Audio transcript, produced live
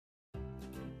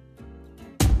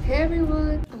Hey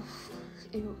everyone,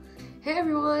 Hey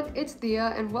everyone, it's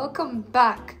Dia and welcome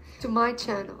back to my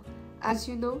channel. As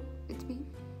you know, it's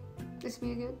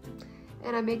me again,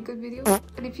 and I make good videos.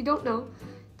 And if you don't know,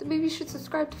 then maybe you should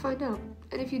subscribe to find out.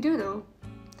 And if you do know,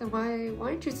 then why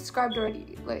aren't you subscribed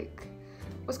already? Like,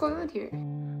 what's going on here?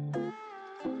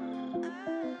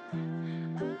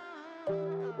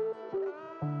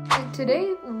 And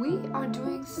today we are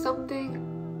doing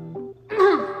something.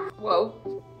 Whoa.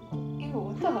 Ew,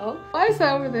 what the hell? Why is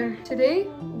that over there? Today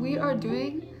we are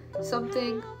doing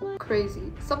something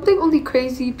crazy. Something only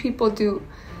crazy people do.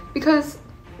 Because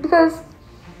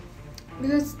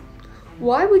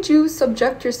why would you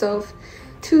subject yourself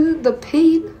to the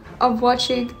pain of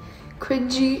watching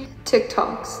cringy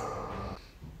TikToks?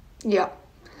 Yeah.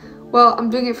 Well, I'm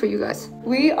doing it for you guys.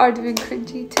 We are doing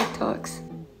cringy TikToks.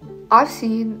 I've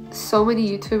seen so many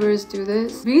YouTubers do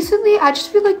this. Recently, I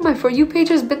just feel like my For You page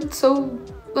has been so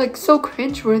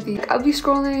cringe-worthy. I'll be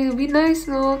scrolling, it'll be nice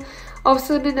and all of a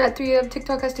sudden at 3 AM,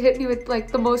 TikTok has to hit me with like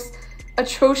the most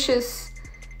atrocious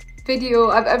video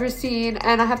I've ever seen,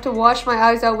 and I have to wash my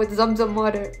eyes out with Zam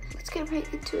water. Let's get right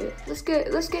into it. Let's get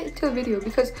into the video,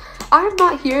 because I'm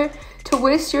not here to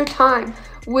waste your time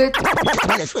with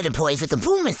the boys with the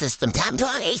booming system, top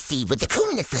down AC with the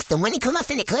cooling system. When you come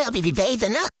up in the club, you be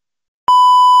bathing up.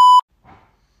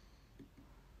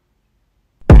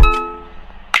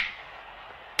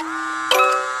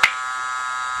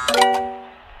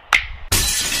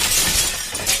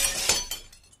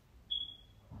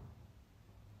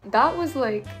 that was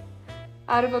like,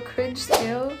 out of a cringe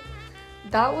scale,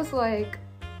 that was like,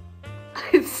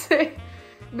 I'd say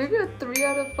maybe a 3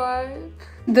 out of 5.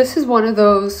 This is one of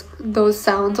those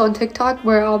sounds on TikTok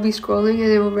where I'll be scrolling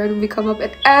and it will randomly come up,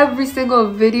 and every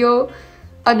single video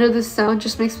under this sound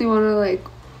just makes me want to like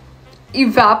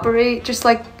evaporate, just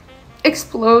like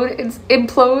explode and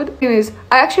implode. Anyways,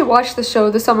 I actually watched the show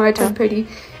The Summer I Turned Pretty,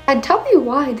 and tell me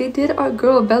why they did our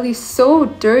girl Belly so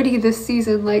dirty this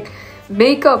season. Like,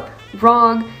 makeup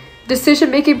wrong,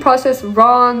 decision-making process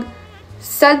wrong,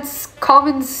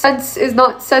 common sense is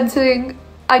not sensing.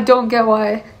 I don't get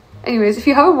why. Anyways, if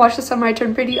you haven't watched The Summer I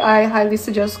Turned Pretty, I highly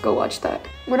suggest go watch that.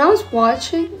 When I was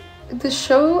watching the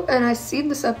show and I seen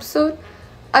this episode,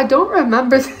 I don't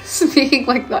remember this being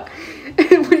like that.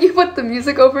 And when you put the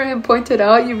music over it and point it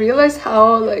out, you realize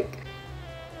how, like,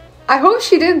 I hope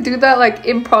she didn't do that like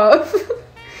improv.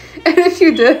 And if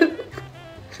you did,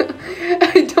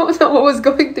 I don't know what was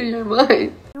going through your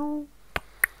mind.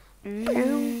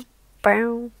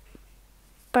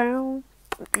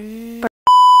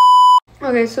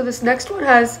 Okay, so this next one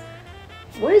has,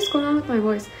 what is going on with my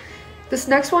voice? This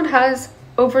next one has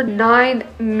over 9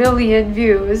 million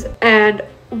views and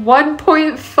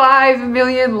 1.5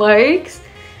 million likes.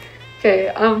 Okay,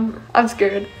 I'm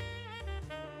scared.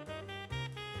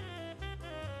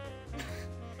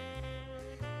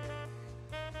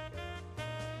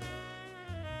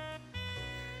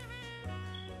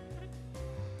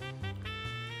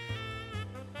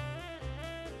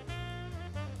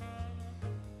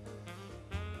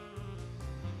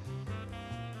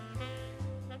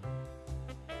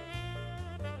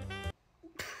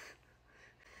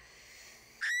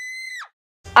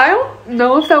 I don't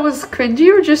know if that was cringy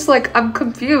or just like I'm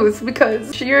confused,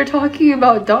 because you're talking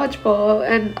about dodgeball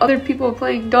and other people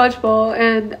playing dodgeball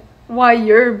and why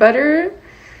you're better.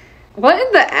 What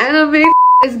in the anime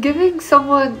is giving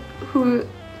someone who,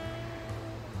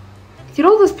 you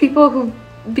know, those people who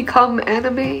become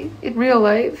anime in real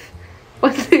life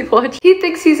when they watch, he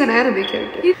thinks he's an anime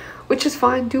character, which is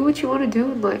fine. Do what you want to do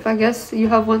in life. I guess you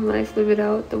have one life, live it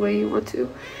out the way you want to.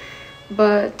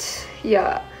 But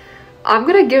yeah, I'm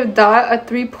gonna give that a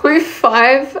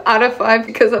 3.5 out of 5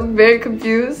 because I'm very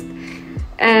confused,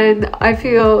 and I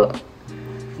feel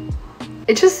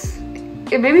it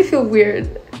made me feel weird.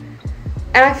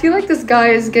 And I feel like this guy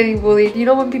is getting bullied. You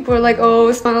know when people are like,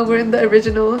 oh, Smile, we're in the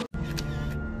original.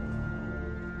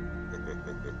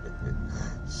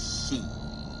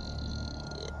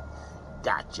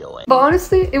 But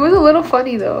honestly, it was a little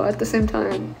funny though at the same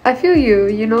time. I feel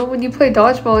you know, when you play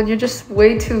dodgeball and you're just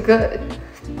way too good.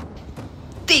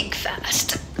 Think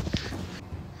fast.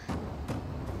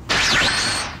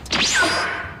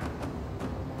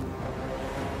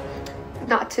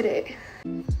 Not today.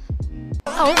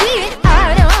 Oh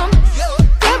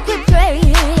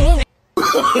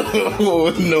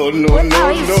no.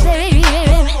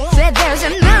 Said there's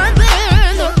another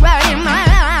look right in my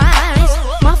eyes.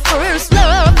 My first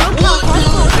love.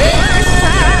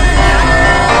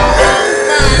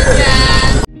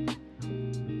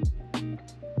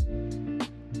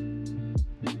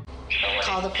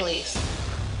 Call the police.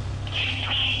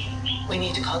 We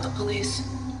need to call the police.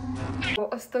 Oh,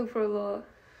 astaghfirullah.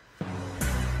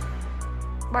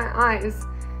 My eyes,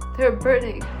 they're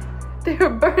burning. They're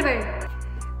burning.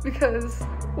 Because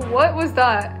what was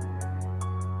that?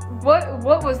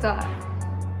 What was that?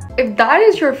 If that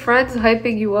is your friends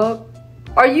hyping you up,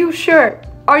 are you sure?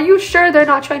 Are you sure they're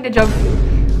not trying to jump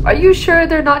you? Are you sure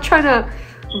they're not trying to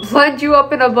blend you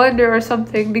up in a blender or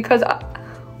something? Because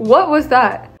what was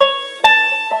that?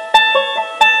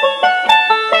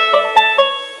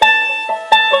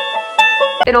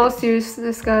 In all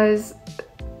seriousness, guys,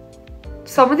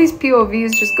 some of these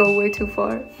POVs just go way too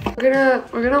far. We're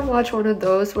gonna watch one of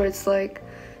those where it's like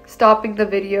stopping the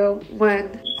video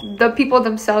when the people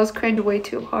themselves cringe way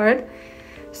too hard.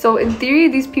 So in theory,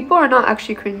 these people are not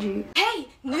actually cringy. Hey,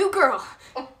 new girl!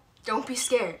 Don't be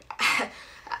scared.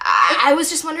 I was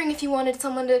just wondering if you wanted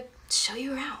someone to show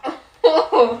you around.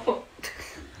 Oh.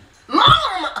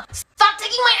 Mom! Stop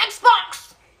taking my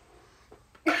Xbox!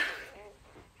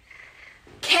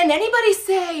 Can anybody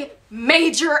say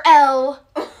Major L?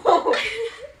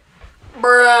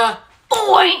 Bruh.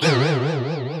 Boy!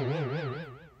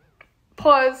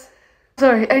 Pause.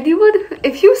 Sorry, anyone,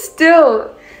 if you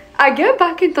still, I get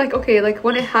back in like, okay, like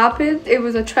when it happened, it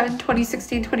was a trend,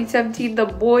 2016, 2017, the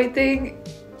boy thing.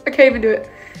 I can't even do it.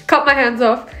 Cut my hands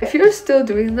off. If you're still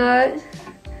doing that,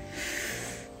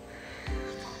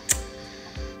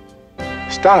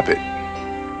 stop it.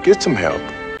 Get some help.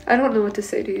 I don't know what to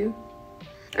say to you.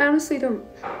 I honestly don't.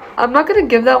 I'm not gonna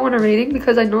give that one a rating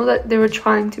because I know that they were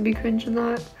trying to be cringe in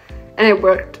that and it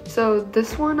worked. So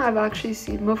this one I've actually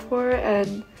seen before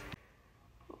and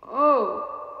oh,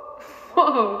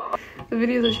 whoa, the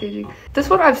videos are changing. This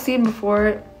one I've seen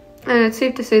before and it's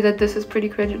safe to say that this is pretty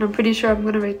cringe and I'm pretty sure I'm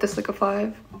gonna rate this like a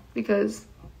 5 because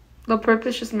the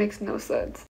purpose just makes no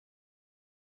sense.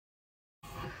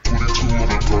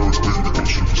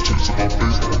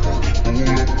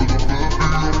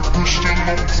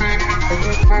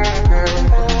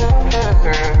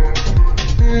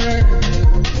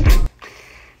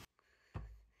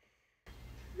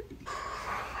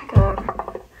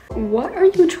 What are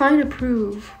you trying to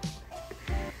prove?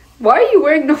 Why are you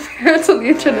wearing no pants on the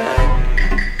internet?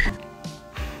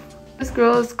 This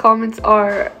girl's comments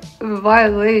are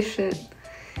violation.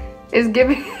 It's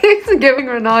giving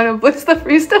Renata Bliss the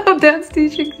freestyle dance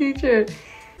teacher.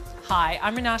 Hi,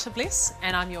 I'm Renata Bliss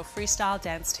and I'm your freestyle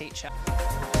dance teacher.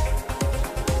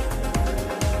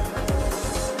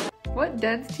 What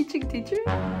dance teaching teacher?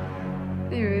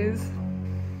 Anyways.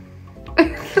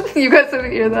 You guys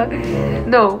didn't hear that?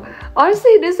 No.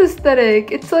 Honestly, it is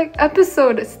aesthetic. It's like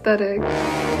episode aesthetic.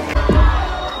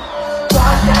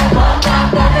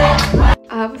 I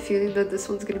have a feeling that this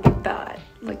one's gonna be bad.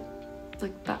 Like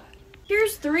bad.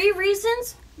 Here's 3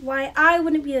 reasons why I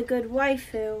wouldn't be a good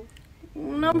waifu.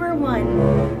 Number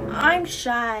 1, I'm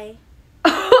shy.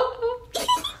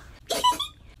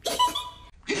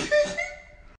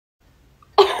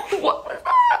 What was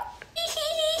that?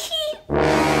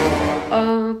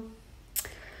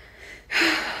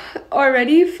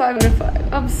 Already 5 out of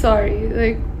 5. I'm sorry.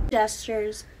 Like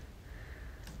Gestures.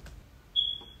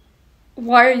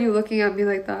 Why are you looking at me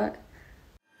like that?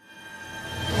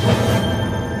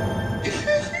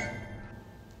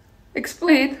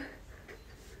 Explain.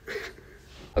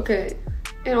 Okay,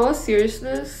 in all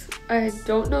seriousness, I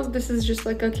don't know if this is just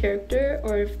like a character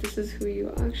or if this is who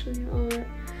you actually are.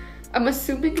 I'm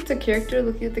assuming it's a character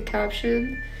looking at the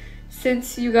caption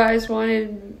since you guys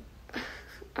wanted...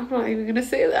 I'm not even gonna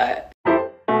say that.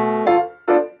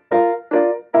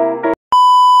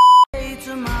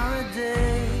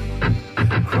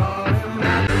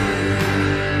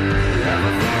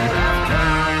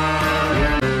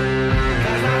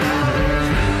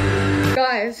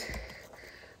 Guys,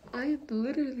 I am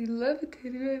literally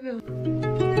levitating right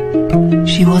now.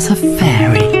 She was a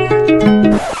fairy.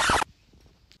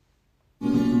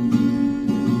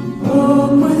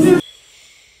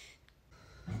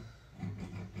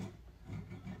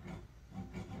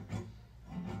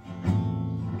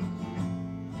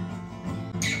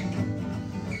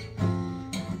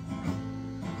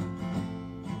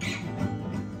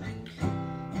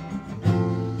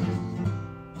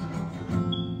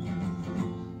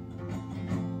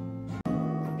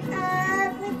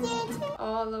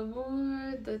 All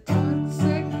aboard the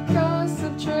toxic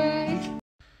gossip train.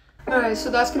 Alright, so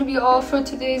that's gonna be all for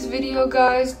today's video,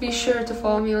 guys. Be sure to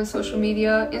follow me on social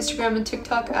media, Instagram and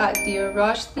TikTok at Dear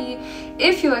Roshni.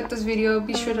 If you like this video,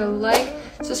 be sure to like,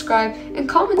 subscribe, and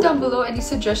comment down below any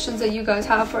suggestions that you guys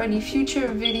have for any future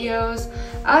videos.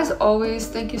 As always,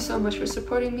 thank you so much for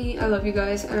supporting me. I love you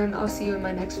guys, and I'll see you in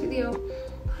my next video.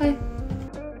 Bye.